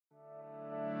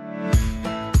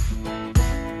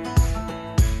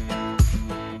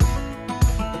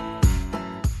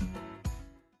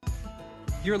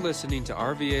You're listening to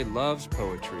RVA Loves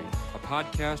Poetry, a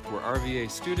podcast where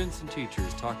RVA students and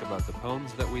teachers talk about the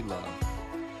poems that we love.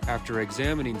 After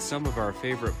examining some of our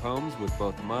favorite poems with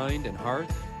both mind and heart,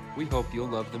 we hope you'll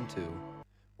love them too.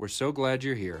 We're so glad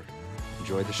you're here.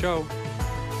 Enjoy the show.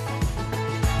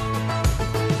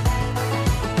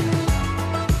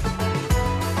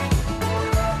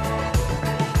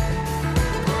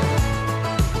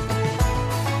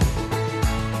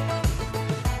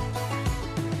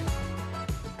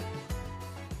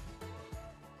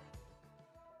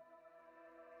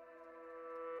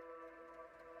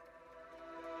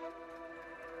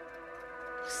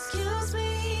 Excuse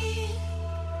me,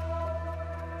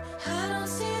 I don't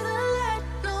see the light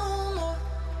no more.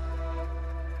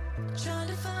 Trying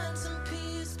to find some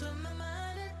peace, but my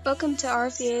mind is Welcome to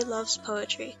RVA Loves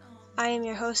Poetry. I am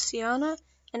your host, Sianna,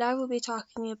 and I will be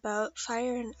talking about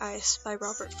Fire and Ice by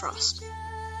Robert Frost.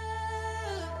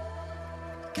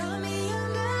 got me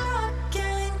under lock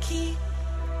and key.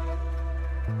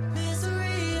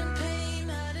 Misery and pain,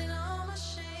 hiding all my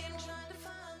shame, trying to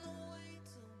find the way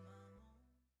to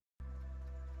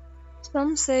my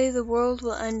Some say the world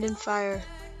will end in fire,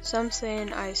 some say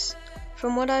in ice.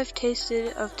 From what I've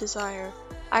tasted of desire,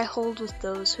 I hold with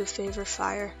those who favor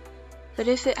fire. But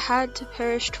if it had to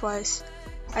perish twice,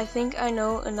 I think I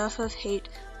know enough of hate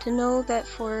to know that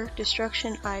for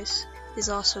destruction ice is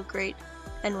also great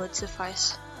and would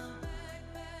suffice.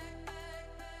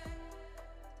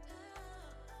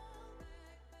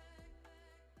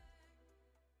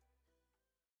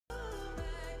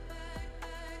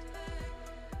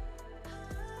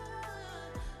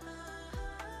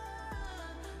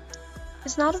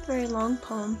 It's not a very long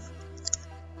poem,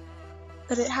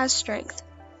 but it has strength.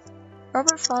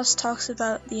 Robert Frost talks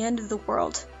about the end of the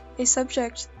world, a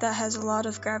subject that has a lot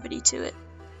of gravity to it.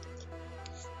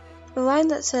 The line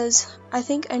that says, "I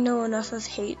think I know enough of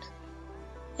hate,"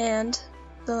 and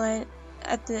the line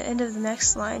at the end of the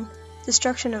next line,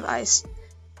 "destruction of ice,"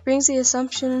 brings the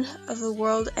assumption of the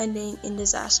world ending in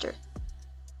disaster.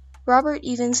 Robert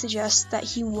even suggests that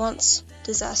he wants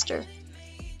disaster,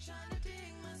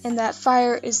 and that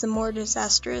fire is the more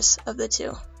disastrous of the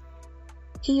two.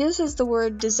 He uses the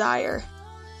word desire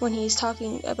when he's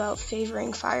talking about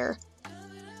favoring fire.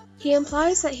 He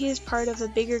implies that he is part of a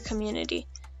bigger community,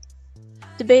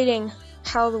 debating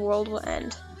how the world will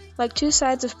end, like two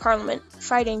sides of parliament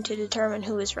fighting to determine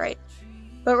who is right.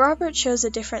 But Robert shows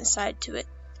a different side to it.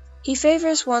 He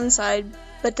favors one side,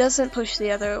 but doesn't push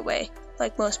the other away,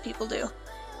 like most people do.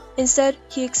 Instead,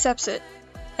 he accepts it,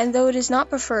 and though it is not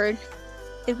preferred,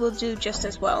 it will do just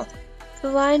as well. The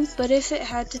line, "but if it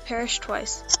had to perish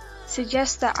twice,"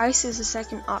 suggests that ice is a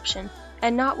second option,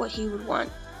 and not what he would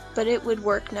want, but it would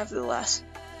work nevertheless.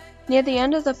 Near the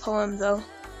end of the poem, though,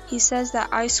 he says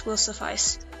that ice will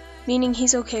suffice, meaning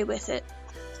he's okay with it.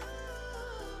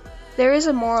 There is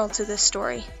a moral to this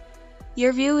story.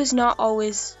 Your view is not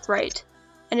always right,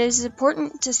 and it is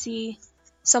important to see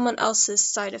someone else's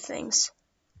side of things.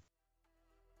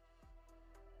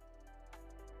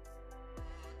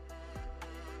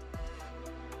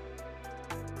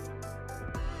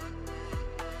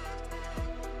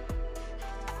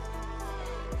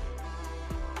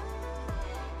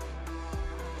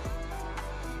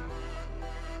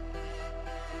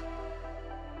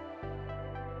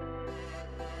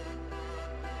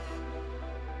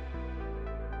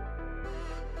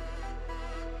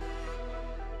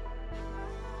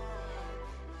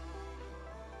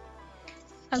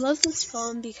 I love this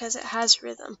poem because it has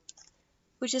rhythm,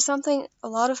 which is something a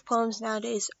lot of poems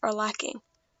nowadays are lacking.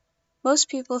 Most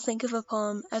people think of a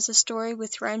poem as a story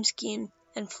with rhyme scheme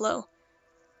and flow.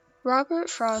 Robert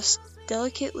Frost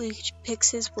delicately picks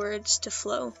his words to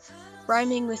flow,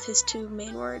 rhyming with his two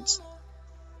main words.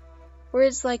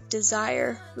 Words like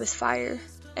desire with fire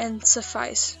and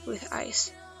suffice with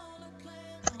ice.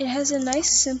 It has a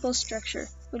nice simple structure,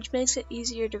 which makes it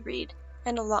easier to read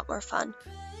and a lot more fun.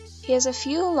 He has a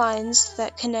few lines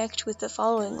that connect with the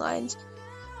following lines,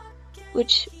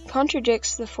 which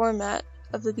contradicts the format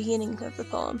of the beginning of the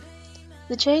poem.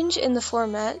 The change in the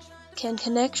format can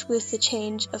connect with the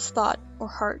change of thought or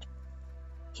heart.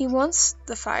 He wants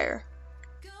the fire,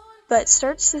 but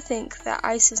starts to think that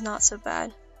ice is not so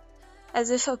bad,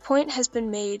 as if a point has been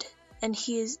made and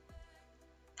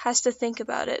has to think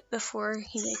about it before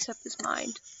he makes up his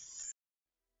mind.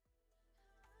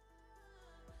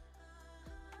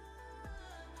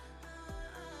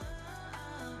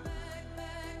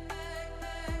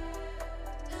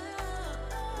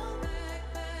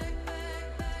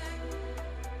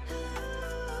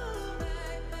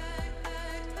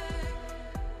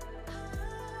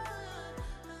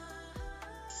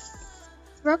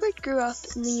 Robert grew up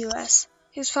in the U.S.,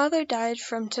 His father died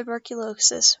from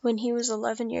tuberculosis when he was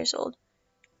 11 years old.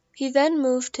 He then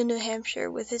moved to New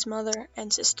Hampshire with his mother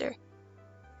and sister.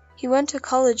 He went to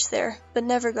college there, but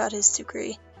never got his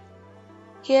degree.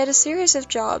 He had a series of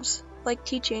jobs, like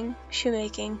teaching,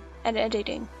 shoemaking, and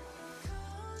editing.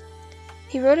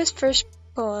 He wrote his first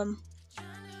poem,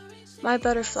 My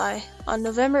Butterfly, on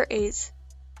November 8th,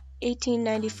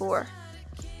 1894.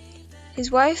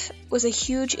 His wife was a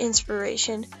huge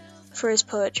inspiration for his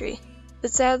poetry,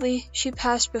 but sadly, she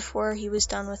passed before he was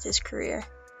done with his career.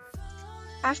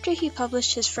 After he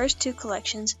published his first 2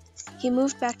 collections, he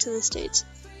moved back to the States.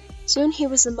 Soon he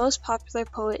was the most popular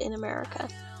poet in America.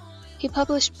 He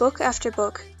published book after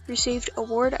book, received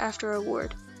award after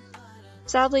award.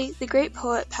 Sadly, the great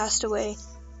poet passed away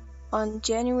on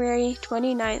January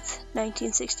 29,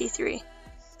 1963,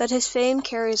 but his fame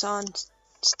carries on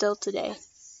still today.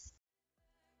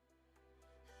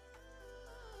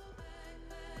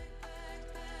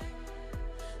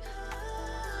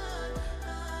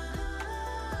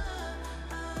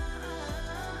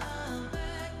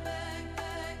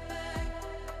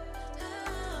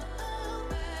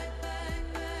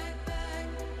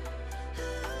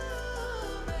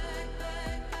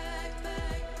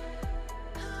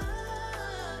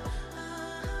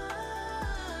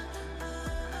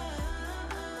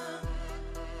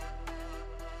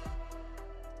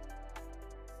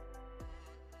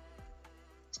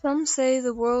 Some say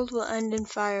the world will end in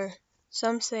fire,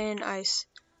 some say in ice.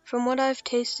 From what I've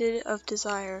tasted of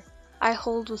desire, I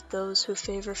hold with those who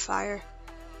favor fire.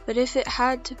 But if it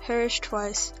had to perish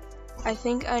twice, I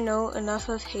think I know enough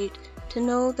of hate to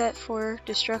know that for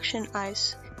destruction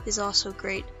ice is also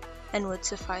great and would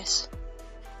suffice.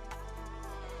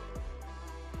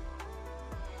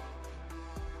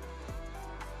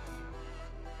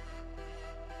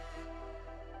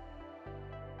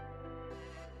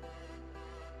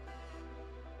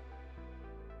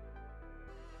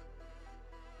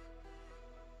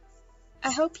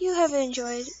 I hope you have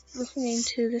enjoyed listening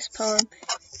to this poem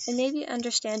and maybe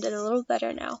understand it a little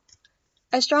better now.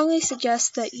 I strongly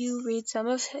suggest that you read some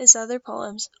of his other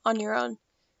poems on your own.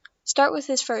 Start with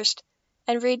his first,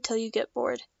 and read till you get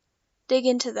bored. Dig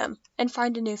into them, and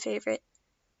find a new favorite.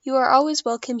 You are always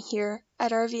welcome here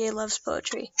at RVA Loves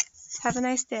Poetry. Have a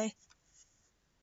nice day.